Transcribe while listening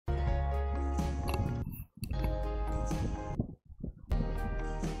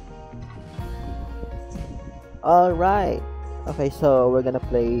Alright. Okay, so we're gonna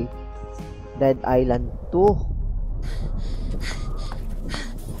play Dead Island 2.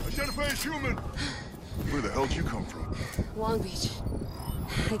 Identify as human! Where the hell did you come from? Long Beach.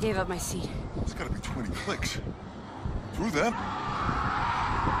 I gave up my seat. It's gotta be 20 clicks. Through them?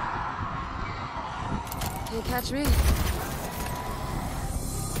 Can't catch me.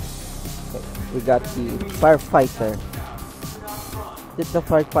 Okay, we got the firefighter. Is it the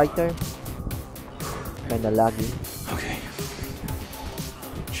firefighter? Kinda laggy. Okay.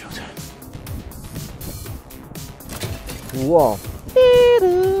 Showtime. Whoa.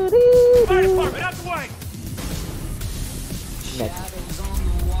 Fire department, out the way! Next.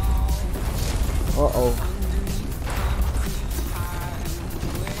 Uh-oh.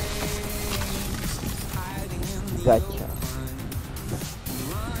 Gotcha.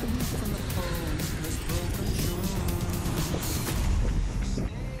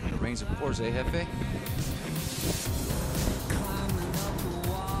 Rains and pours, eh, Jefe?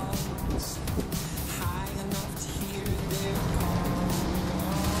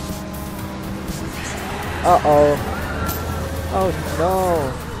 Uh-oh. Oh no.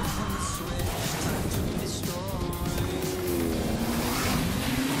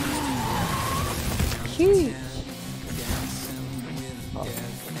 Sheesh.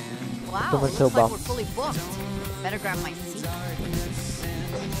 Wow, Someone looks so like buff. we're fully booked. Better grab my seat.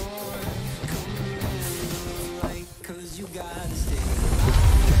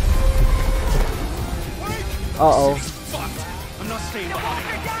 Uh-oh. I'm not staying behind.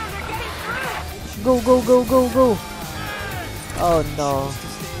 Go, go, go, go, go. Oh no.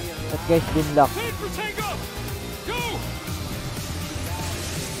 That guy's been locked. Wait for Tango! Go!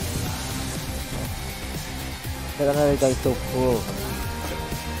 That another guy so full.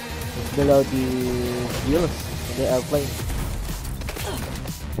 It's below the wheels in the airplane.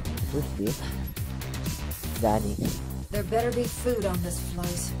 Who's this? Danny. There better be food on this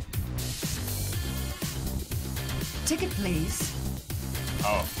flight. Ticket, please.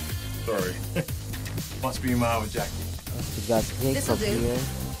 Oh, sorry. Must be mine with Jackie. We got This'll Jacob do. here.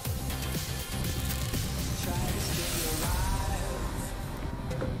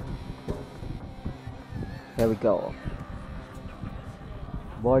 There we go.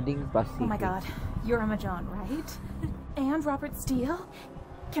 Boarding Pacific. Oh my god, you're Emma John, right? And Robert Steele?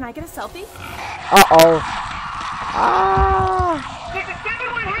 Can I get a selfie? Uh-oh. Ah! There's a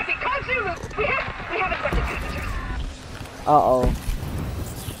 7-1 Happy. Call Zulu. We have accepted passengers. Uh-oh.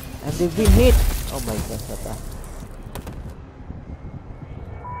 And they've been hit. Oh my gosh, what the...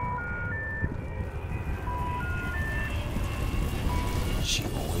 She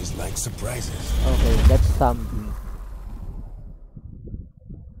always likes surprises. Okay, that's something.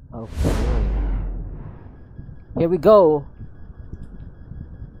 Okay. Here we go.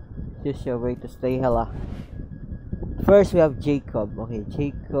 Just your way to stay hella. First we have Jacob. Okay,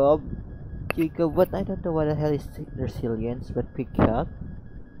 Jacob, but I don't know what the hell is resilience, but pick up.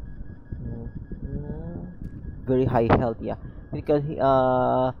 Very high health, yeah. Because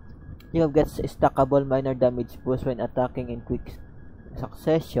Jacob gets stackable minor damage boost when attacking in quick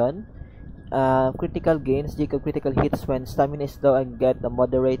succession. Critical gains. Jacob critical hits when stamina is low and get a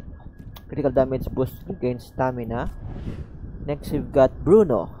moderate critical damage boost to gain stamina. Next we've got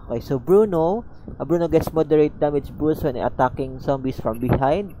Bruno. Okay, so Bruno gets moderate damage boost when attacking zombies from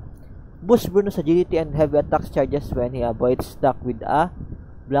behind. Boost Bruno's agility and heavy attacks charges when he avoids stuck with a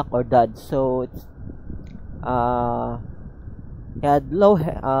block or dodge. So it's he had low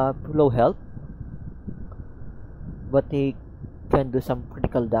health, but he can do some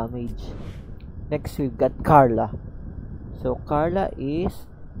critical damage. Next we've got Carla. So Carla is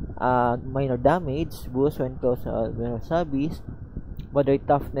minor damage boost when close to zombies, moderate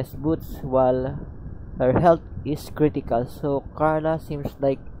toughness boosts while her health is critical. So Carla seems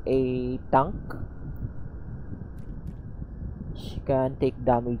like a tank. She can take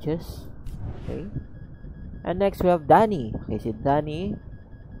damages. Okay. And next we have Danny. Okay, so Danny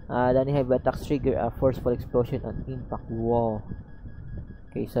heavy attacks trigger a forceful explosion on impact. Wow.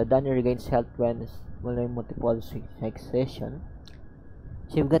 Okay, so Danny regains health when multiple succession.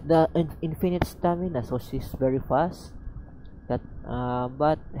 She's got the infinite stamina, so she's very fast. But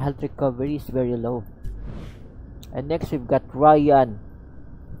health recovery is very low. And next we've got Ryan.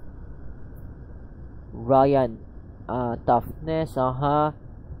 Toughness,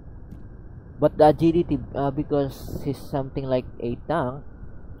 but the agility, because he's something like a tank,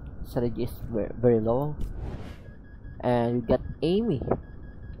 strategy is very low. And we got Amy.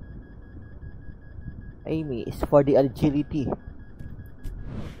 Amy is for the agility.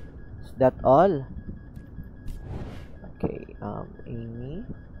 Is that all? Okay, Amy,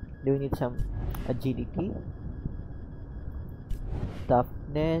 do we need some agility?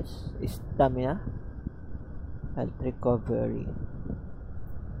 Toughness, stamina, health recovery.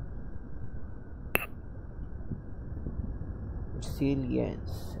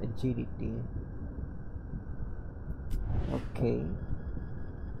 Resilience, agility. Okay.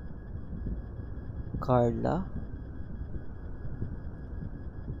 Carla.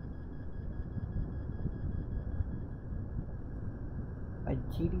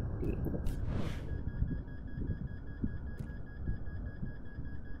 Agility.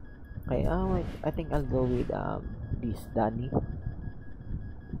 Okay, wait, I think I'll go with this Danny.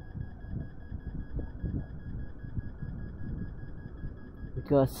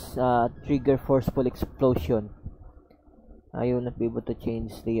 Because trigger forceful explosion. I will not be able to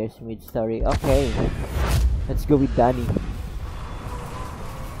change layers mid-story. Okay, let's go with Danny.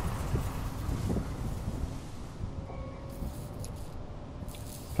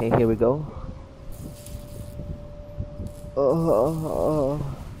 Okay, here we go.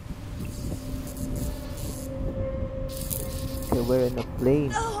 Okay, we're in a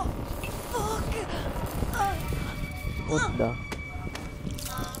plane. What the?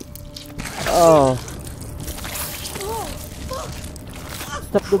 Oh.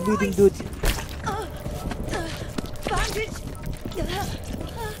 Stop the bleeding, dude. Bandage.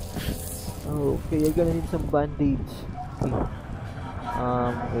 Oh, okay, you're gonna need some bandage.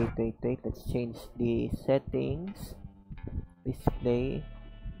 Okay. Wait. Let's change the settings. Display.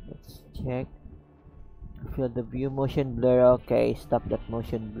 Let's check. Feel the view motion blur. Okay, stop that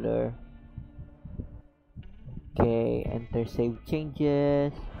motion blur. Okay, enter save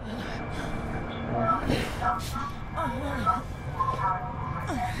changes. Okay.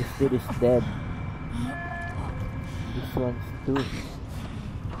 This dude is dead. This one's too.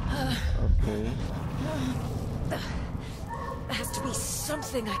 Okay. There has to be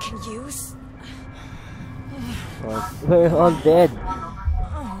something I can use. Well, we're all dead.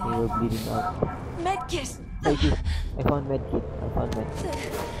 They were bleeding out. Medkit. I found medkit.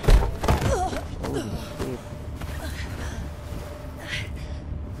 Holy shit.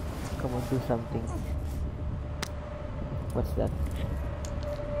 Come on, do something. What's that?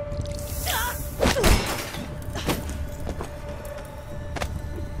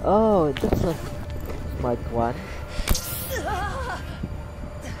 Oh, that's a smart one.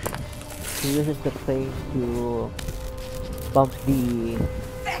 He uses the plane to bump the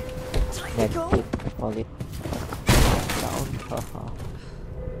medkit, call it down.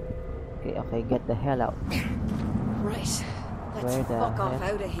 Okay, get the hell out. Right. Let's Where the fuck off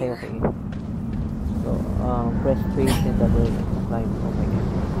hell? out of here. Okay. So, press space and double climb. Oh my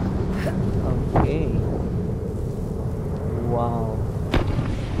god. Okay. Wow.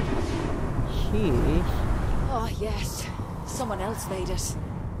 Sheesh. Oh yes. Someone else made it.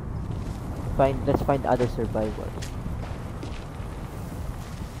 Let's find other survivors.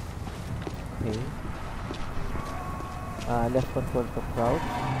 Okay. Left control to crouch.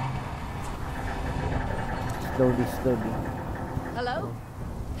 Slowly. Hello? Oh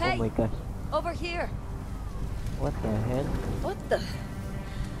Hey, my gosh. over here. What the hell? What the?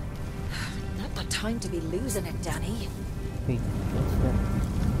 Not the time to be losing it, Danny. Wait, what's that?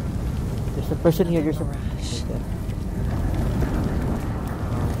 There's a person here. There's a. Mirage. Oh my god.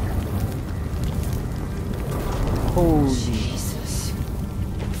 Holy. Jesus.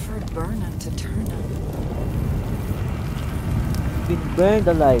 For burning to turn up. Been burned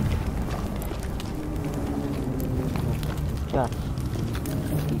alive. Gosh.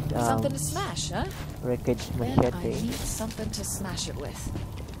 Something to smash, huh? Wreckage Then I machete. need something to smash it with.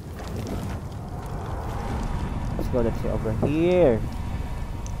 Let's see over here.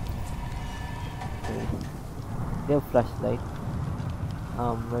 Okay. They have flashlight.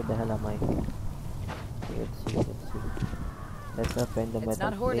 Where the hell am I? Okay, let's see. Let's open the It's metal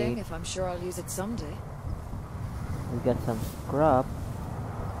not hoarding, plate. if I'm sure I'll use it someday. We got some scrap.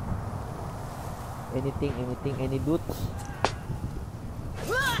 Anything, any loot?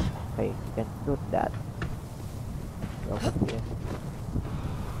 Okay, you can loot that. Over here.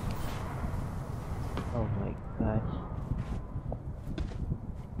 Oh my gosh.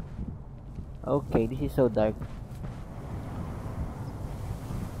 Okay, this is so dark.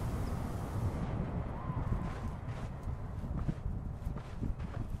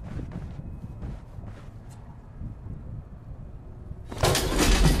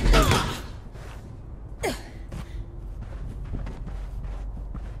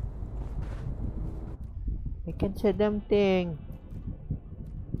 I can't say damn thing.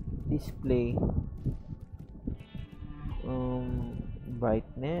 Display.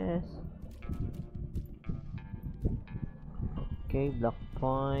 Brightness. Okay, black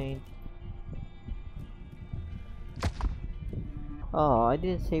point. Oh, I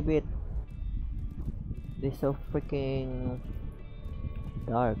didn't save it. They're so freaking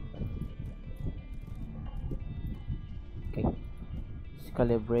dark. Okay. Let's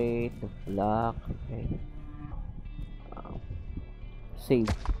calibrate the block. Okay. Save.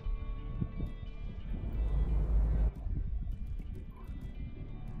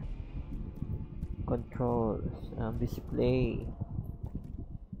 Controls. Display.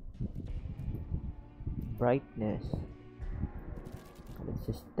 Brightness. Let's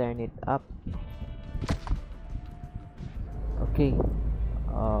just turn it up. Okay.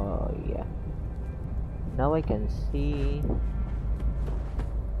 Oh yeah. Now I can see.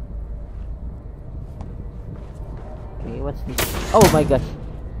 Okay, what's this? Oh my gosh!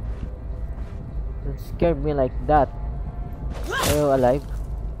 Don't scare me like that. Are you alive?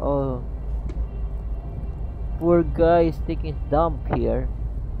 Oh. Poor guy is taking a dump here.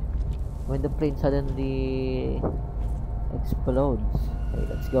 When the plane suddenly explodes. Okay,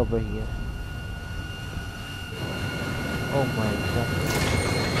 let's go over here. Oh my god.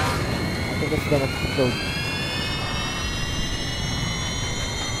 I think it's gonna explode.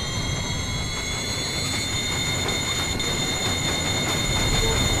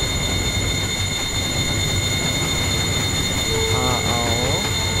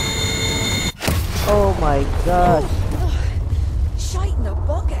 Oh my gosh. Shite in the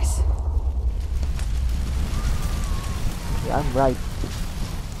bucket. Yeah, I'm right.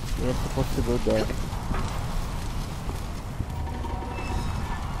 You're supposed to go there.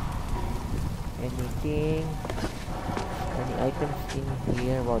 Anything? Any items in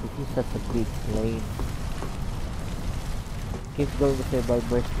here? Wow, this is such a big plane. Keep going with the burst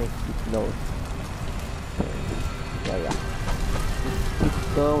makes it slow. Okay. Yeah. Just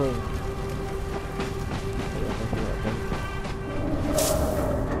keep going.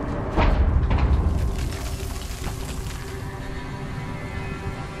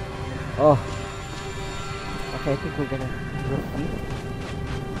 Oh. Okay, I think we're gonna proceed.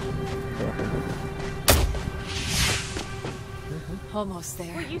 Almost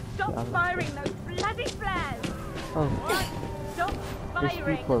there. Will you stop firing those bloody flares? Oh, Stop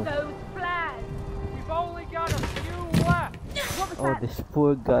firing people. those flares! We've only got a few left. What was oh, that? this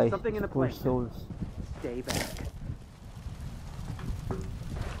poor guy, Something in these the poor plane. souls. Stay back.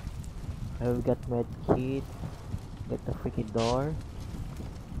 I've got med kit. Get the freaking door.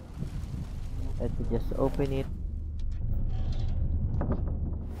 Let me just open it.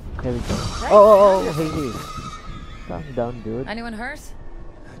 There we go. Oh, hey. Calm down, dude. Anyone hurt?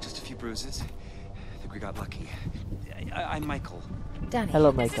 Just a few bruises. I think we got lucky. I'm Michael. Danny.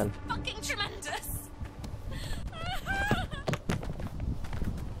 Hello, Michael. Fucking tremendous.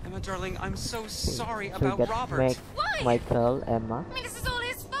 Emma, darling, I'm so sorry So we about got Robert. Why? Michael, Emma. I mean, this is all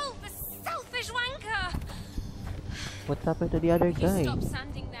his fault, the selfish wanker. What's happened to the other You guy? stop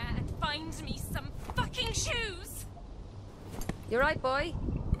standing there and find me some fucking shoes. You right, boy?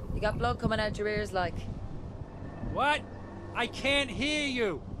 You got blood coming out your ears like. What? I can't hear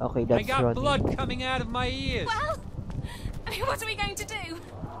you. Okay, I that's got Ronnie. blood coming out of my ears. Well, I mean, what are we going to do?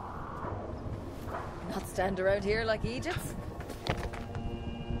 Not stand around here like Egypts?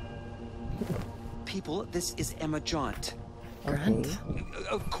 People, this is Emma Jaunt. Okay.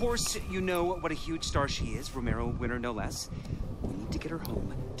 Of course, you know what a huge star she is, Romero winner no less. We need to get her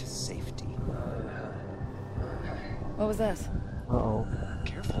home to safety. What was that? Uh-oh.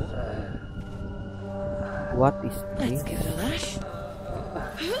 Careful. What is Let's this? give it a lash.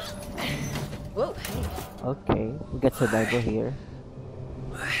 Whoa, hey. Okay, we got survivor here.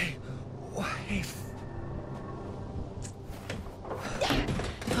 Oh,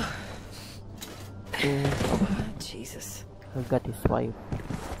 Jesus. We got his wife.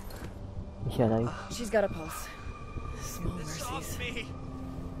 Is she alive? She's got a pulse. Small mercies.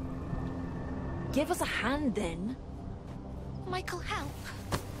 Give us a hand then. Michael, help.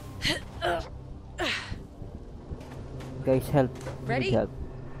 Guys, help. We Ready? need help.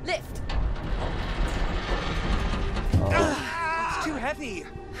 Lift. It's too heavy.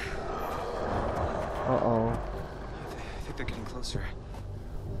 Uh-oh. I think they're getting closer.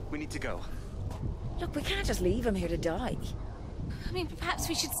 We need to go. Look, we can't just leave him here to die. I mean, perhaps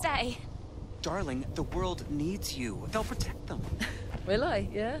we should stay. Darling, the world needs you. They'll protect them. Will I?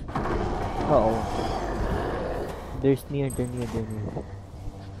 Yeah? Uh-oh. They're near.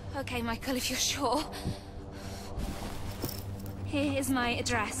 Okay, Michael, if you're sure. Here is my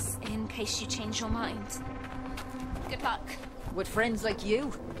address, in case you change your mind. Good luck. With friends like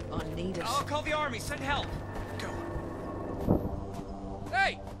you, I'll need it. I'll call the army. Send help. Go.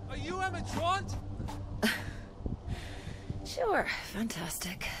 Hey, are you Emma Jaunt? Sure,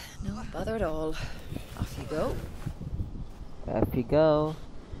 fantastic. No bother at all. Off you go. Off you go.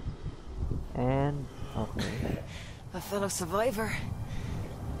 And okay. A fellow survivor.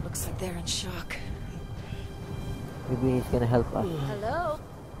 Looks like they're in shock. Maybe he's gonna help us. Hello?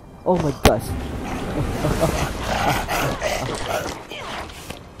 Oh my gosh.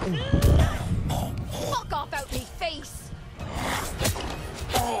 Fuck off out me face!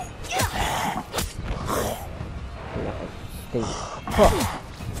 Stay.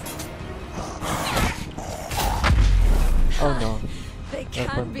 Oh no. They Weapon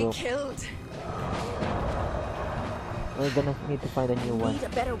can be broke. killed. We're gonna need to find a new one. Need a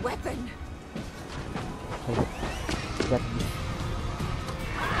better weapon. Okay. Got this.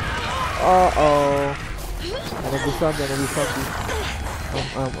 Uh-oh. Enemy zombie, enemy zombie.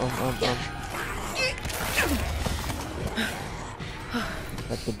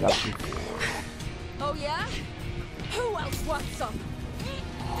 Let's go grab this. Oh yeah? Who else wants some?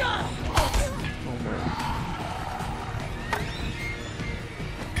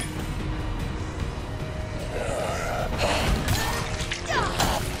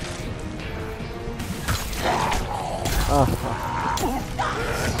 Oh my.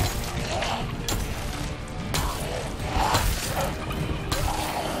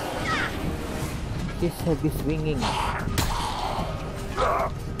 This heavy swinging.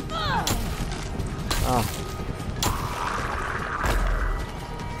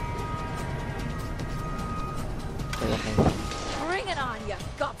 Okay. Bring it on, you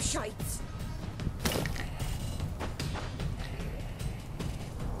gobshites!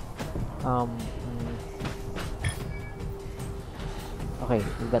 Okay,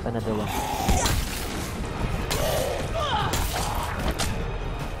 we got another one.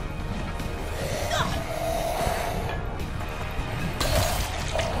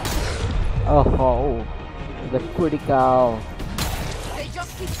 Oh, the critical. They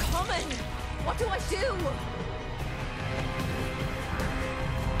just keep coming! What do I do?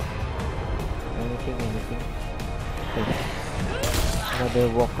 Anything. Okay. Another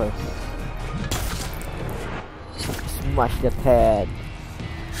walker. Smash that head.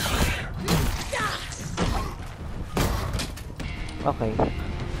 Okay.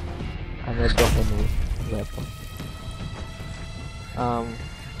 Another broken weapon.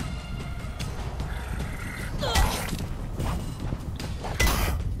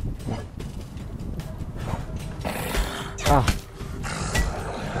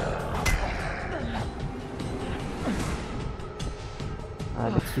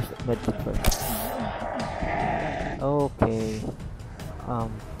 Let's use medkit first. Okay.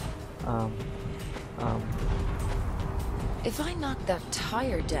 If I knock that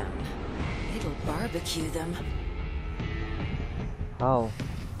tire down, it'll barbecue them. How?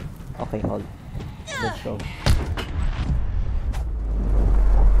 Okay, hold. Let's go.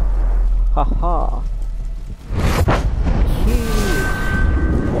 Haha.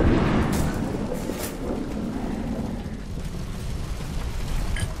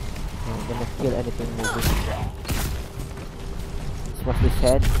 I'm gonna kill anything moving. Smash his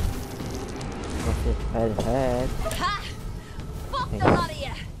head. Smash his head. Ha! Fuck Okay. the lot of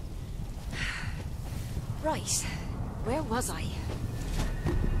you! Right. Where was I?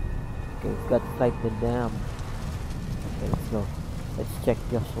 Okay, we've got to fight the dam. Okay, let's go. Let's check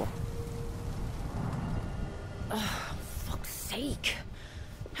Joshua. Fuck's sake.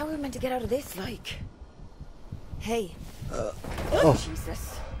 How are we meant to get out of this, like? Hey. Oh.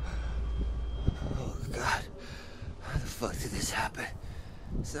 Jesus. Oh God. How the fuck did this happen?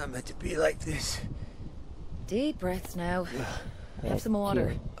 It's not meant to be like this. Deep breaths now. Yeah, Have some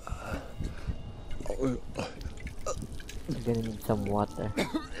water. I'm gonna need some water.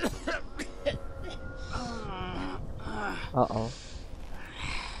 Uh-oh.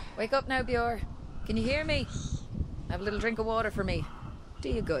 Wake up now, Bjor. Can you hear me? Have a little drink of water for me. Do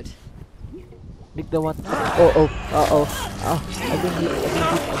you good. Drink the water. Oh, uh-oh. I didn't need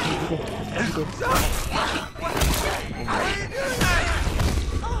it.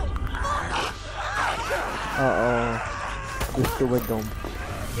 Uh-oh. This to a dome.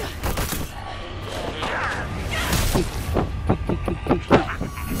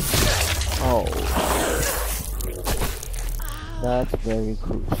 Oh. That's very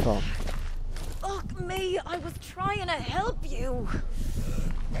gruesome. Fuck me, I was trying to help you.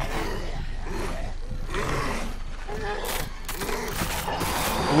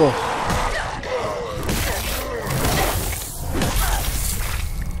 Whoa.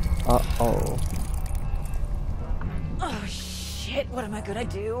 Uh-oh. Oh shit, what am I gonna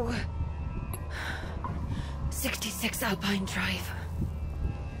do? 66 Alpine Drive.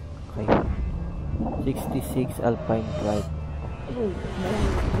 Okay. 66 Alpine Drive.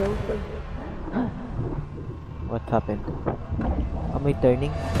 What happened? Am I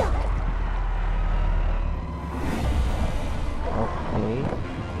turning? Okay.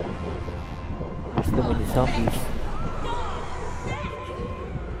 There's too many zombies.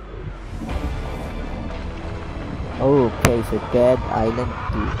 Okay, so Dead Island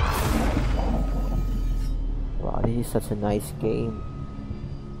 2. Wow, this is such a nice game.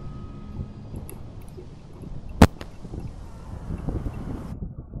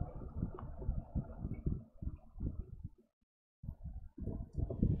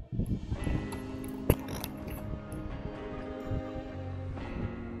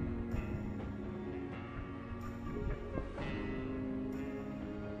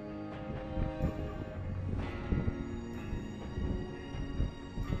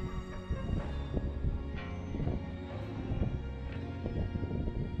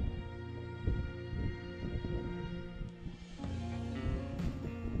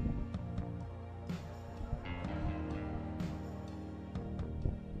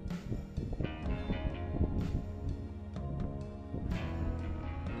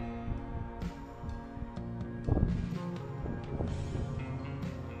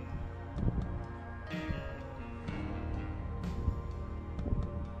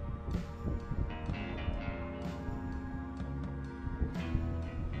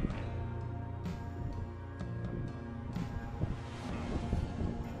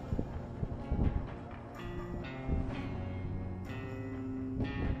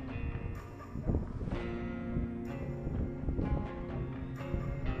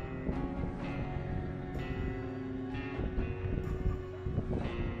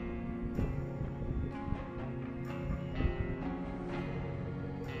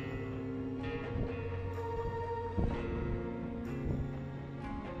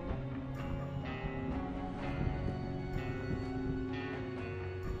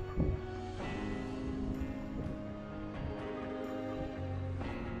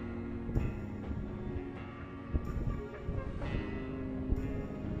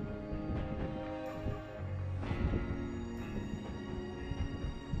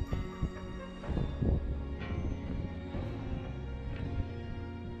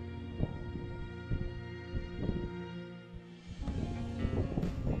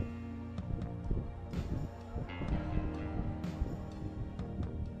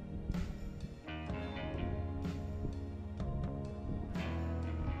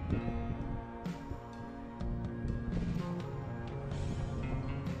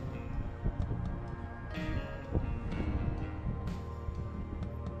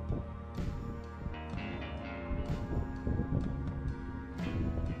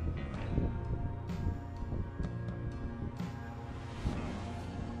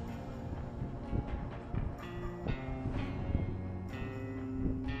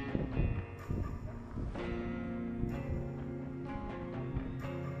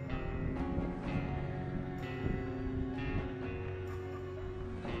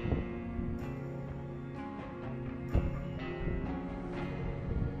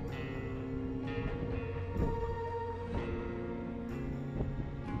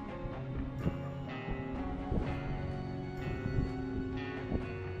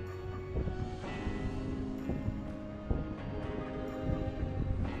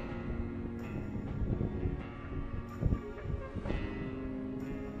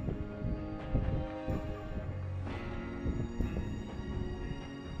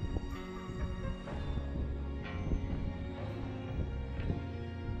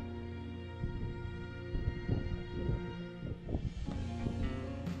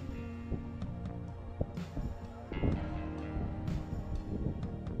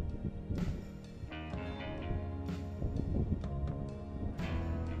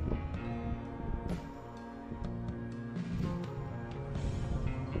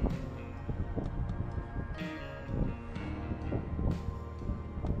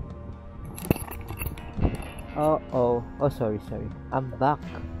 Oh, sorry. I'm back.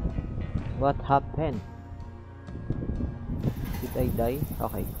 What happened? Did I die?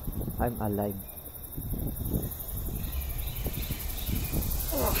 Okay, I'm alive.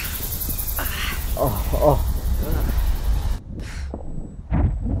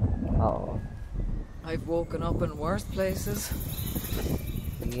 Oh. I've woken up in worse places.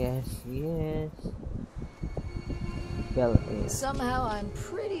 Yes. Bel Air. Somehow I'm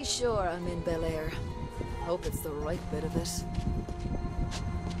pretty sure I'm in Bel Air. Hope it's the right bit of it.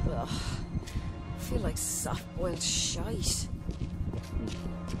 Ugh. I feel like soft-boiled shite.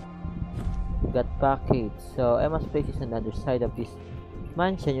 Got package. So Emma's place is on the other side of this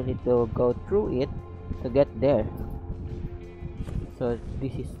mansion. You need to go through it to get there. So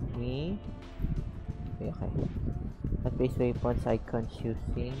this is me. Okay. Place weapons icon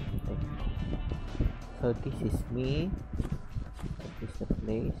choosing. Okay. So this is me. This is the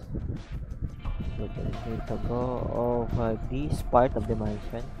place. We're gonna need to go over this part of the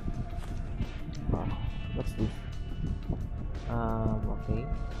mansion. What's this? Okay.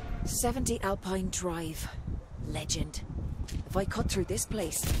 70 Alpine Drive. Legend. If I cut through this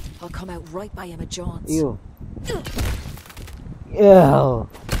place, I'll come out right by Emma John's. Ew. Ew.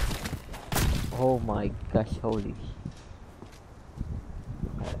 Oh my gosh, holy.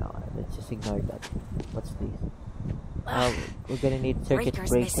 Let's just ignore that. What's this? We're gonna need circuit Breaker's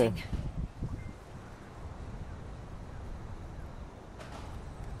breaker. missing.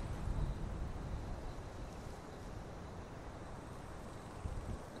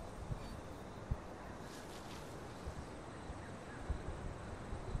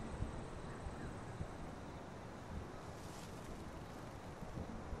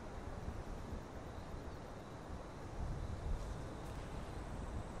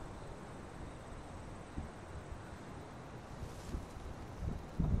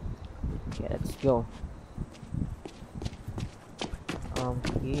 Okay, let's go.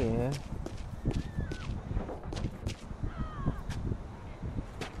 Here.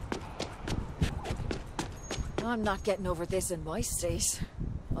 I'm not getting over this in my state.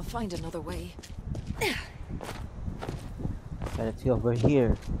 I'll find another way. Okay, let's go over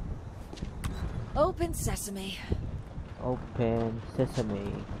here. Open sesame. Open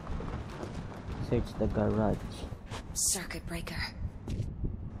sesame. Search the garage. Circuit breaker.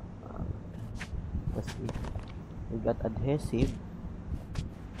 What's this? We got adhesive.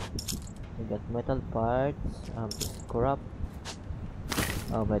 We got metal parts. Scrap.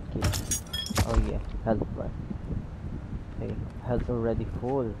 Oh, medkit. Oh yeah, health bar. Okay, health already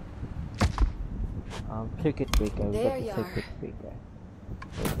full. Circuit breaker. We There got the you circuit breaker.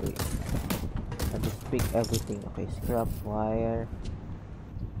 Okay. I just pick everything. Okay, scrap wire.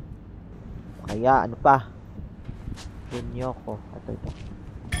 Kaya, ano pa? Bunyoko. Ito.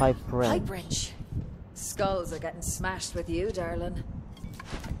 Pipe wrench. Pipe wrench. Skulls are getting smashed with you, darling.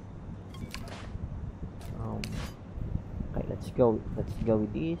 Okay, let's go. Let's go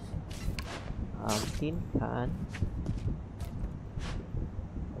with this. Tin can.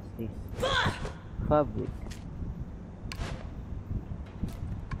 What's this? Fabric.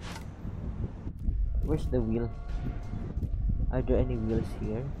 Where's the wheel? Are there any wheels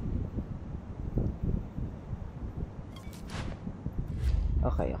here?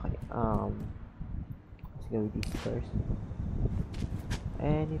 Okay. Let's go with this first.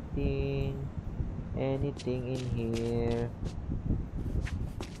 Anything in here?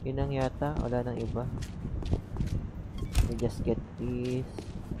 Yun ang yata, wala nang iba. We just get this.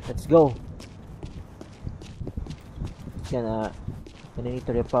 Let's go. Gonna need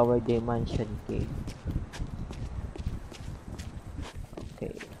to repower the mansion cave.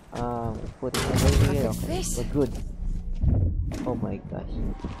 Okay. Put it over here. Okay, we're good. Oh my gosh.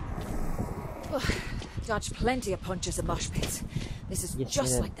 Dodged plenty of punches and mosh pits. This is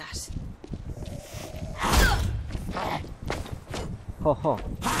just like that. Ho ho.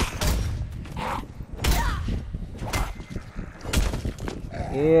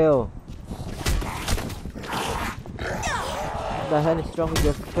 Ew. What the hell is wrong with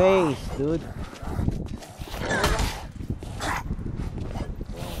your face, dude?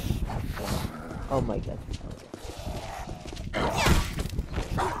 Oh my god.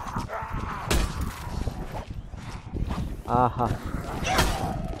 Aha.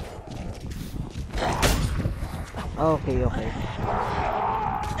 Okay.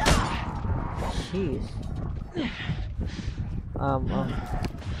 Jeez. Oh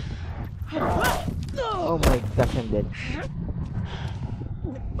my gosh, I'm dead.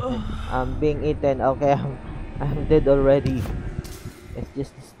 I'm being eaten. Okay, I'm dead already. It's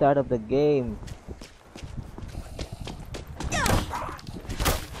just the start of the game.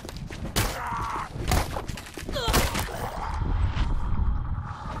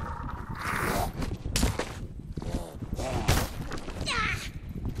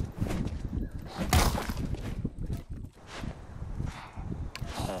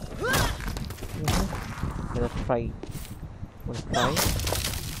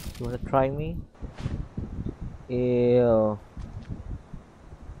 You wanna try me? Ew.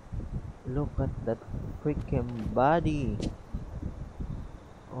 Look at that freaking body.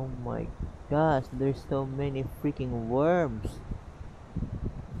 Oh my gosh, there's so many freaking worms.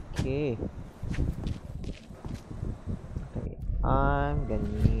 Okay, I'm gonna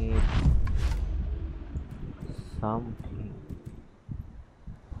need something.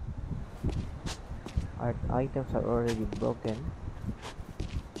 Art items are already broken.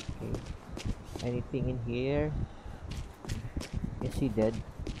 Okay, Anything in here? Is he dead?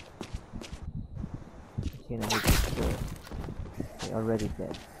 Is he not sure? He already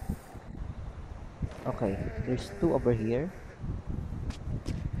dead. Okay, there's two over here.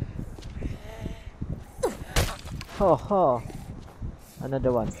 Ho ho!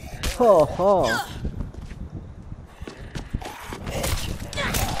 Another one. Ho ho!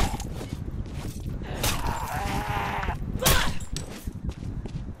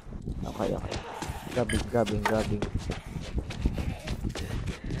 Okay, okay. Grabbing.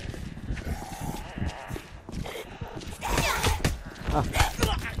 Ah.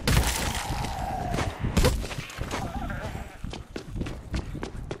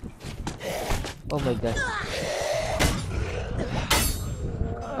 Oh my god.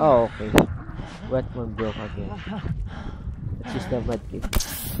 Oh, okay. Wet one broke again. It's just a wet kit.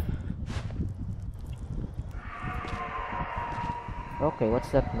 Okay, what's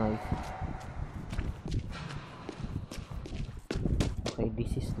that noise? Okay,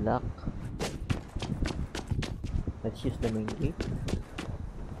 this is locked. Let's use the main gate.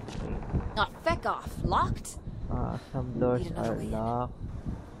 Okay. Oh, feck off. Locked? Some doors Need another are way in. locked.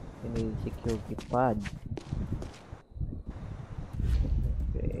 You need security pad.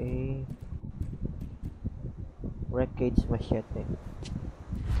 Okay. Wreckage machete.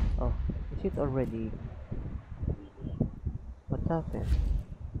 Oh, is it already? What happened?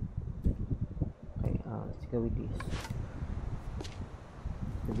 Okay, let's go with this.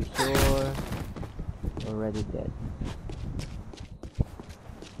 To be sure, already dead.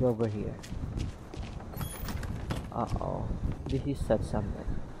 Go over here. Uh-oh, this is such something.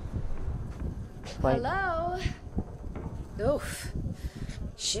 Hello? Oof.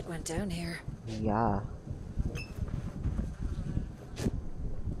 Shit went down here. Yeah.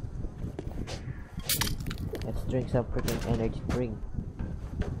 Let's drink some freaking energy drink.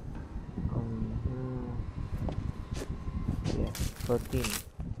 Yeah, protein.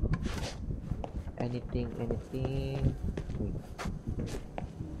 Anything. Wait.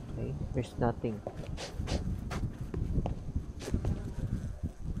 Okay, there's nothing.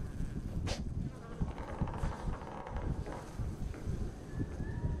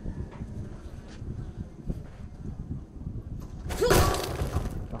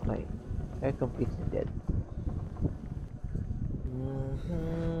 Okay, they're completely dead.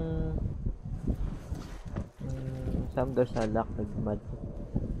 Some doors are locked with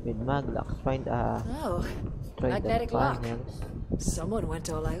maglocks. Find a Oh, magnetic lock. panels. Someone went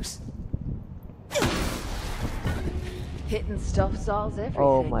all out. Hitting stuff solves everything.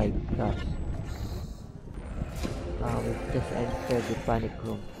 Oh my gosh. We just entered the panic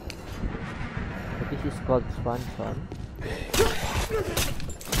room. So this is called Swanson.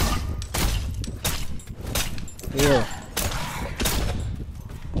 Here.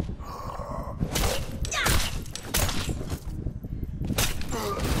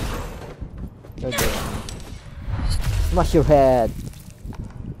 Okay. Smash your head.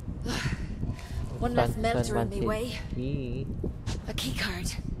 One less melter in me way. Key. A key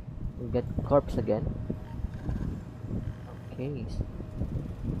card. We get corpse again. Okay.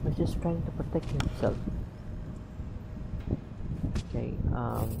 He's just trying to protect himself. Okay,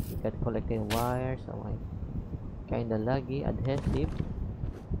 we got collecting wires. Oh my, kinda laggy. Adhesive.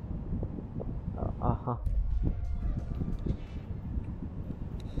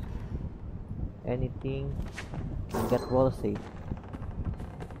 Anything. We got wall safe.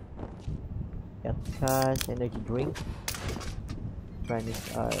 Got cards, energy drink.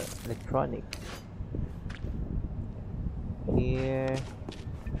 Spanish are electronic. Here.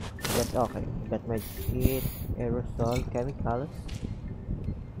 Okay, got my kit, aerosol, chemicals.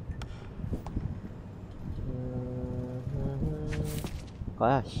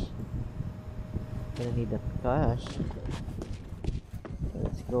 Cash. Gonna need that cash. Okay,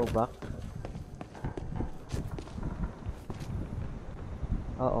 let's go back.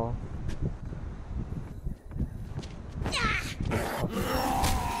 Uh-oh.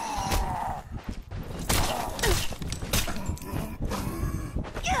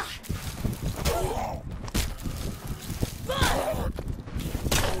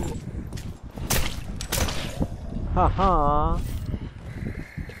 Haha.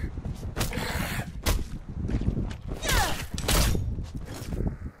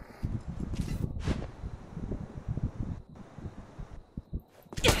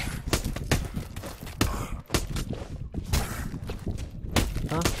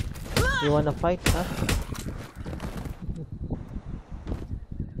 Huh? You wanna fight, huh?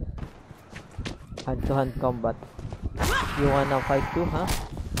 Hand-to-hand combat. You wanna fight too, huh?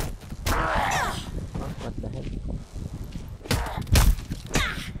 Huh? What the heck?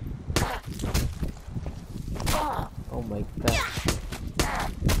 Oh my god.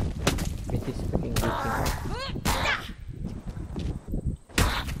 This is freaking glitching.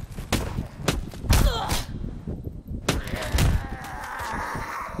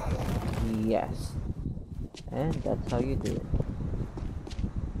 Yes. And that's how you do it.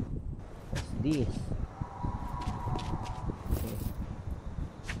 What's this? Okay.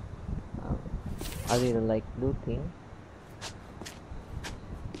 I really like looting.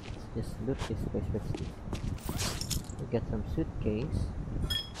 Let's just loot this place. What's this? We get some suitcase,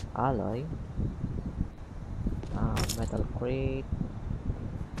 alloy, metal crate,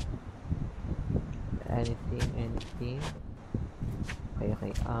 anything.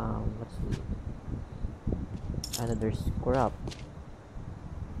 Okay, what's this? Another scrap.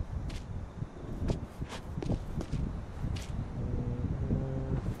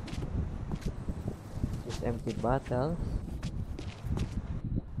 Just empty bottles.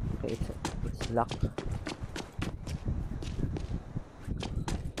 Okay, it's locked.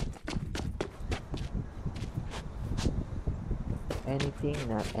 Anything,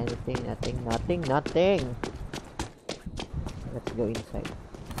 not anything, nothing. Let's go inside.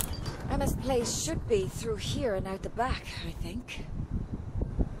 Emma's place should be through here and out the back, I think.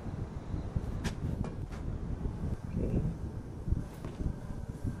 Okay.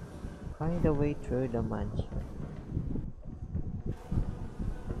 Find a way through the mansion.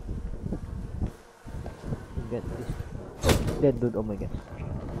 Get this dead dude, oh my god.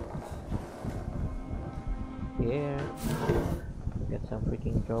 Here. Get some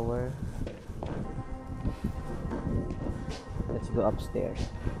freaking drawer. Let's go upstairs.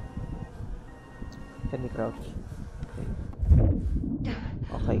 Can we crouch?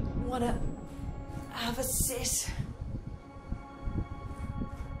 Okay. Wanna have a sit?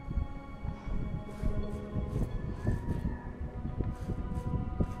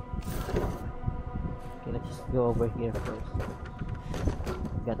 Okay, let's just go over here first.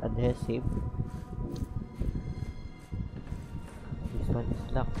 Got adhesive. This one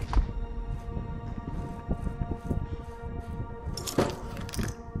is locked.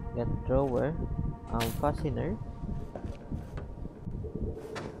 Got drawer. Fastener.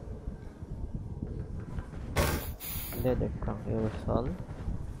 Leather trunk aerosol.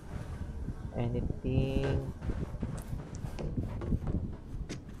 Anything.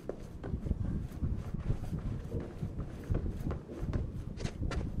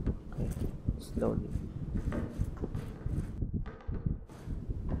 Okay, slowly.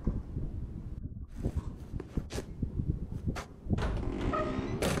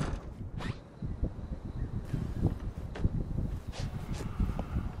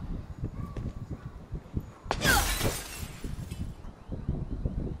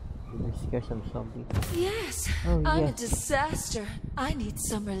 Scare some zombies. Yes, Oh, I'm a yes. disaster. I need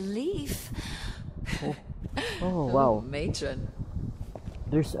some relief. Oh wow. Matron.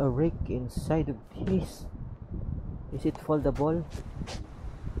 There's a rake inside of this. Is it foldable?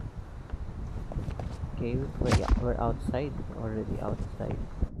 Okay, we're outside. Already outside.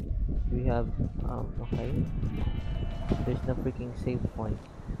 We have okay. There's no freaking save point.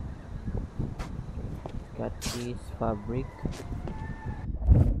 Got this fabric.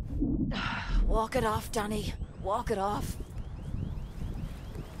 Walk it off, Danny. Walk it off.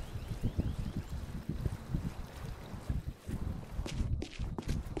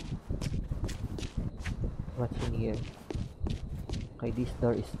 What's in here? Okay, this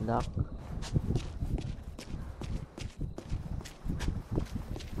door is locked.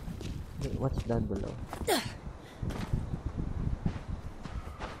 Wait, what's down below?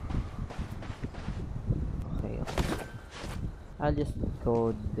 Okay. I'll just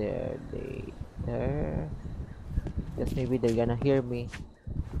go there later. Because maybe they're gonna hear me.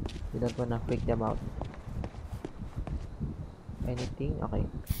 We don't wanna freak them out. Anything? Okay.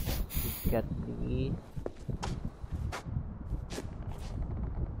 We got the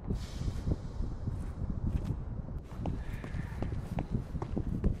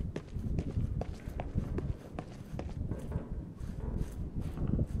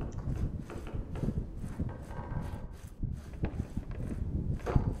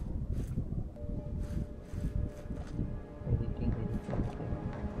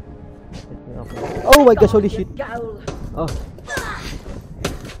oh my gosh, holy shit. Oh.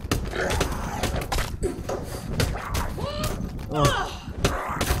 Oh.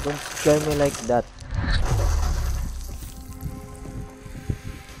 Don't scare me like that.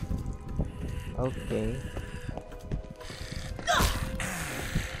 Okay.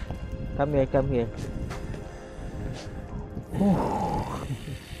 Come here, come here.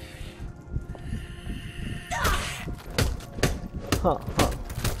 Ha, ha.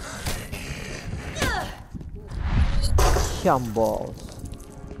 Shambles.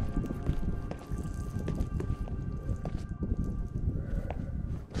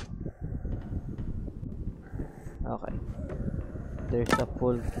 Okay. There's a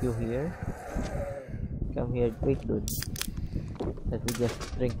full queue here. Come here. Wait, dude. Let me just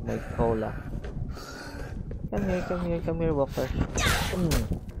drink my cola. Come here, Walker.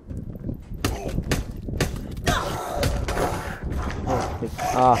 Oh, quick.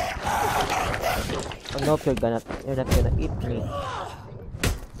 Ah. Oh, nope, you're not gonna eat me.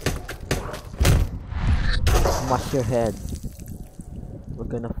 Smash your head. We're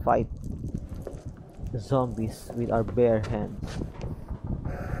gonna fight zombies with our bare hands.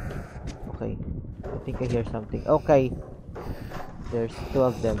 Okay. I think I hear something. Okay. There's two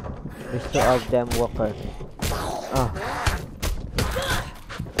of them. Walker. Ah.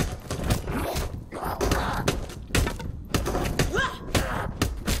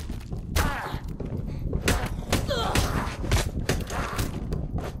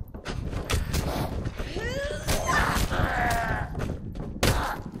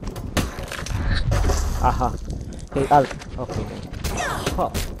 Aha. Okay, alt. Okay. Ha.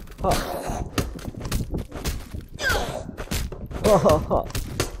 Ha. Ho ho ho.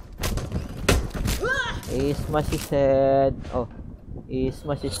 Smash his head. Oh.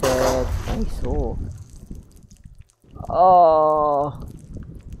 Smash his head. Nice. Oh. Oh.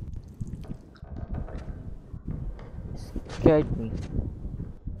 Scared me.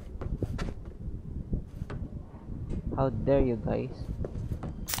 How dare you guys?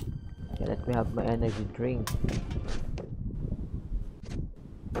 Okay, let me have my energy drink.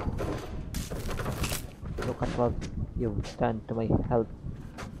 Look at what you've done to my health.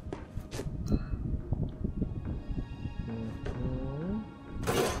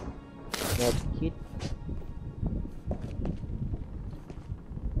 Med kit.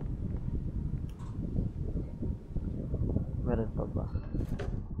 Meron pa ba?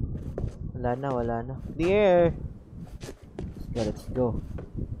 Wala na. There! Okay, let's go.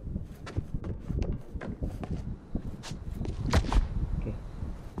 Okay.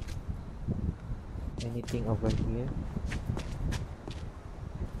 Anything over here?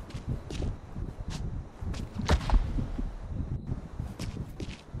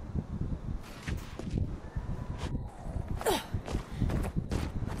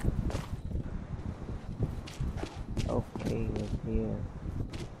 Okay, we're here.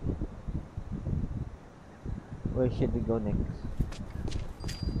 Where should we go next?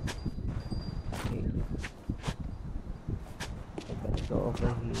 Okay. I'm gonna go over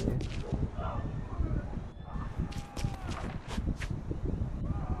here.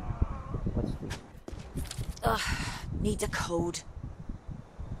 What's this? Need a code.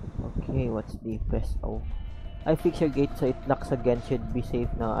 Okay, what's the press O? I fixed your gate so it locks again. Should be safe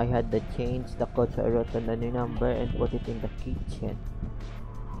now. I had the change the code, so I wrote down the new number and put it in the kitchen.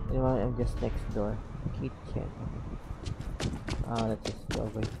 Anyway, I'm just next door. Kitchen. Let's just go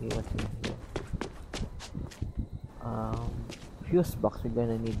over here. What's in here? Fuse box. We're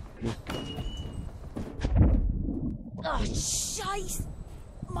gonna need fuse box. Oh, shite!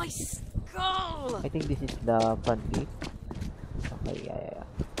 My skull! I think this is the front gate. Okay, yeah.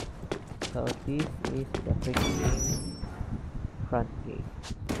 So this is the freaking front gate.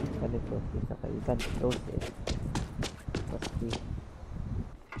 Can we close this? Okay, we can't close it. What's this?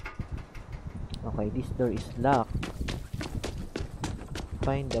 Okay, this door is locked.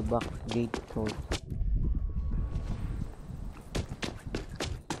 Find the back gate code.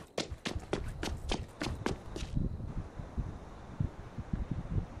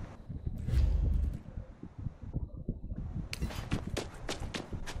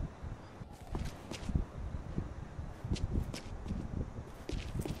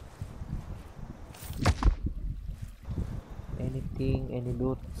 Any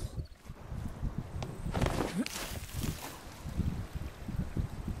loot?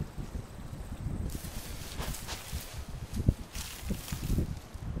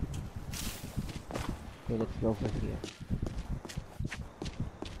 Okay, let's go over here.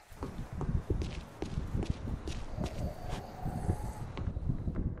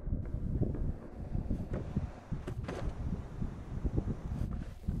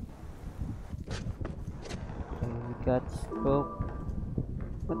 Okay, we got scope.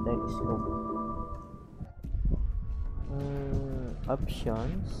 What the heck is scope?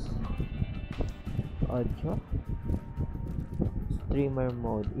 Options. Audio. Streamer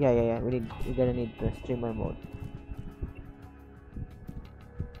mode. Yeah. We're gonna need the streamer mode.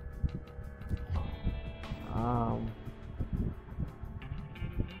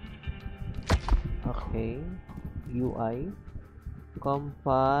 Okay. UI.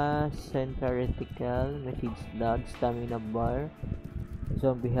 Compass, central reticle, message log, stamina bar,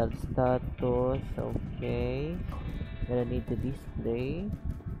 zombie health status, okay. Gonna need to display.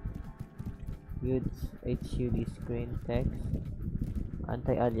 Use HUD screen text,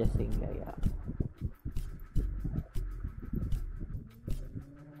 anti-aliasing, yeah.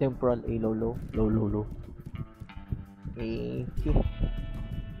 Temporal A low. Okay.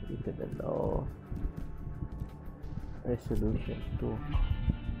 Dito na low. Resolution 2.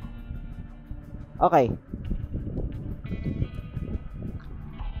 Okay.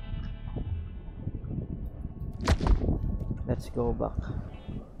 Let's go back.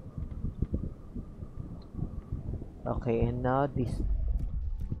 Okay, and now this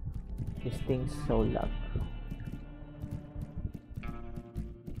thing's so lag.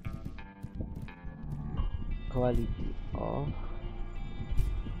 Quality of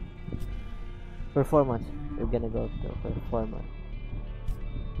performance. We're gonna go to performance.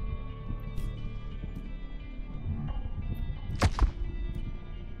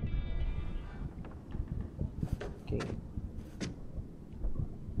 Okay.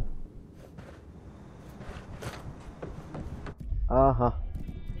 Aha.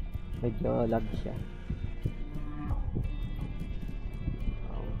 Medyo lag siya.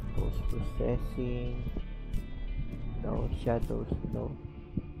 Post processing. No, shadows, no.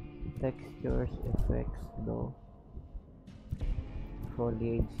 Textures, effects, no.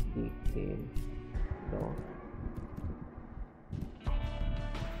 Foliage detail, no.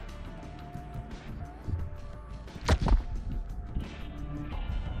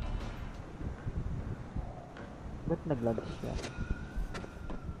 Ba't naglag siya?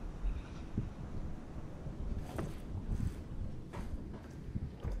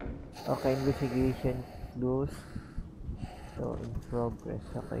 Okay, investigation clues. So in progress,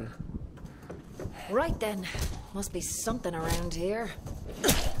 okay. Right then. Must be something around here.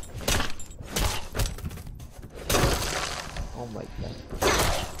 Oh my god.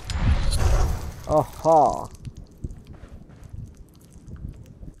 Aha!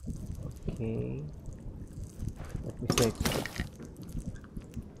 Okay. Let me search.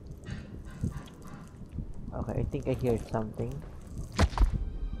 Okay, I think I hear something.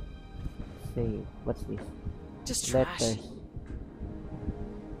 Save. What's this? Just trash. Letters.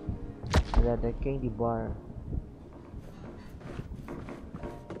 Another candy bar.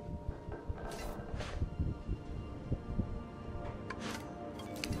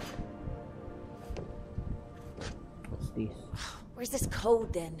 What's this? Where's this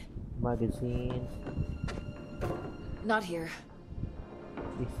code then? Magazines. Not here.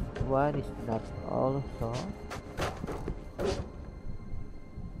 This one is not also.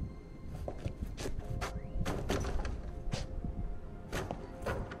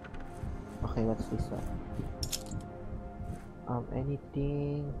 Okay, what's this one?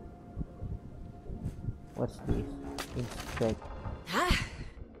 Anything? What's this? Inspect. Ah,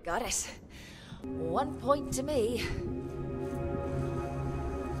 got it. 1 point to me.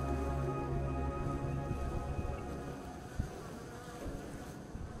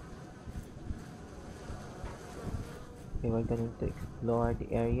 Okay, we're going to explore the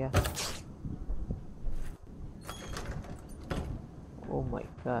area. Oh my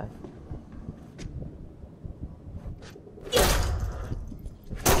god.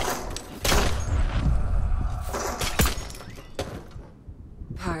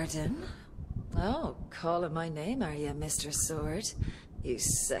 Pardon? Oh, calling my name, are you, Mr. Sword? You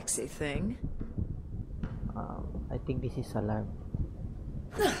sexy thing. I think this is alarm.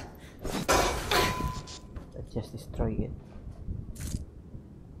 Let's just destroy it.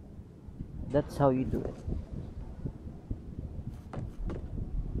 That's how you do it.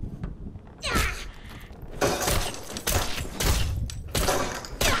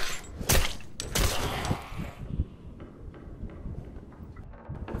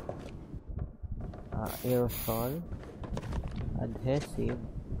 Aerosol, adhesive.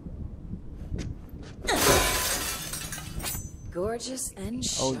 Gorgeous and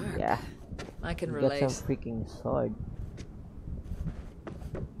Oh sharp. yeah, I can you relate. got some freaking sword.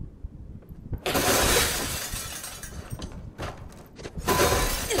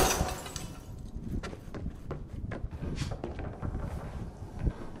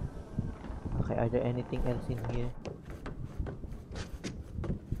 Okay, are there anything else in here?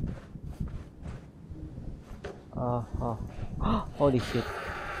 Oh. Holy shit.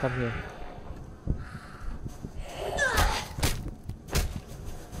 Come here.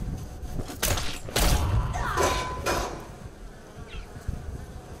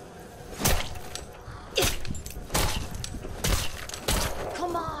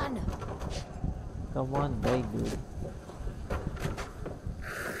 Come on! Come on, die, dude.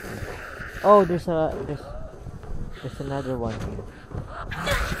 Oh, there's another one here.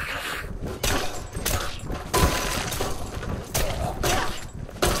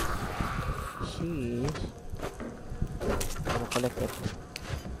 Sheesh. I'm gonna collect a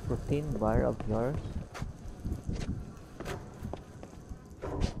protein bar of yours.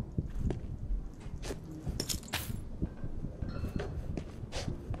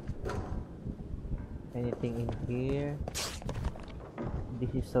 Anything in here? This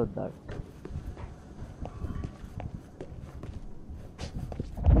is so dark.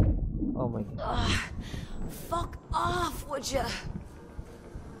 Oh my god. Ugh, fuck off, would ya?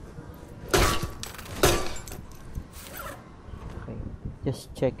 Okay,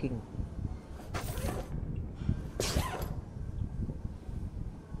 just checking.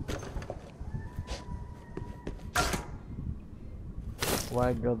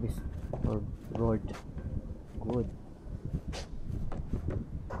 Wardrobe is roared. Good.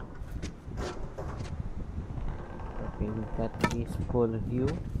 Okay, we got this full view.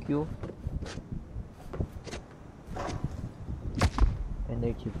 Q.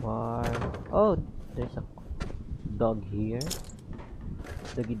 Energy bar. Oh, there's a dog here.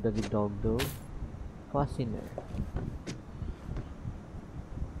 Doggy dog. Fascinator.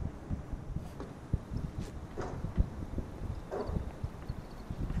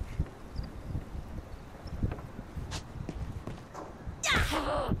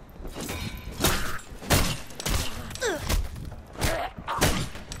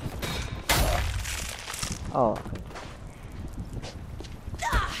 Oh, okay.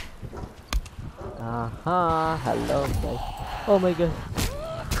 Aha, hello guys. Oh my god.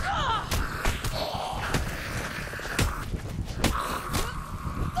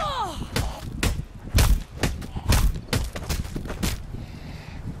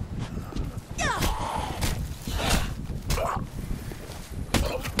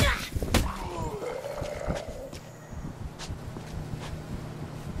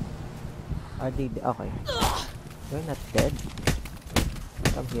 Are they okay? You're not dead.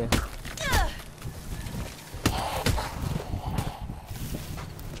 Come here.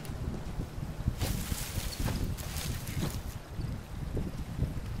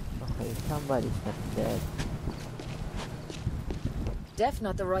 Okay, somebody's not dead. Def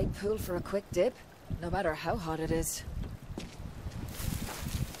not the right pool for a quick dip, no matter how hot it is.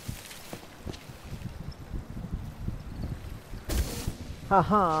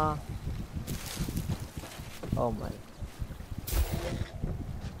 Haha. Oh my.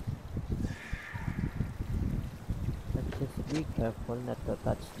 Let's just be careful not to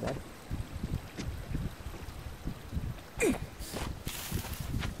touch that.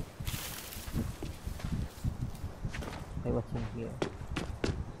 Okay, what's in here?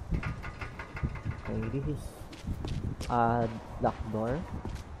 Okay, this is a lock door.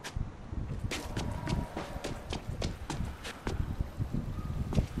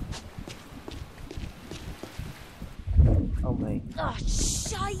 Oh my. Ah,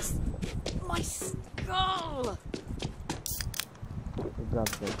 shite! My skull! We grab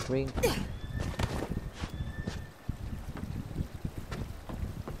the drink.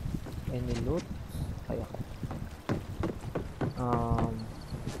 Any loot? Okay. I'll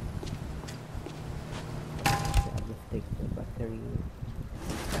just take the battery.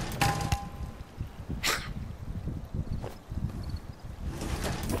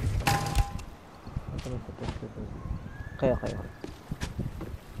 What am I supposed to do? Okay.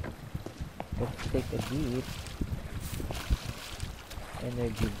 Let's take a deep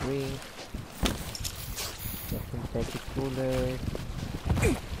energy drink. The synthetic coolers.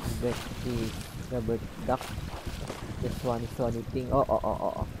 Get the rubber duck. This one is anything.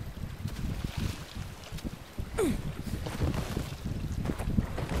 Oh.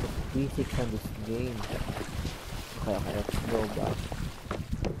 Basics on this game. Okay, let's go back.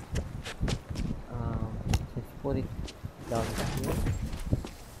 Let's put it down here.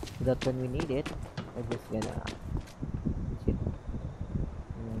 So that when we need it, I'm just gonna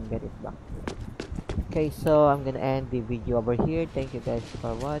get it back. Okay, so I'm gonna end the video over here. Thank you guys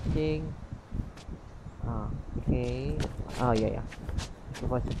for watching. Okay. Oh yeah. Thank you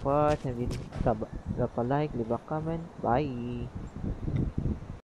for support, and drop a like, leave a comment. Bye.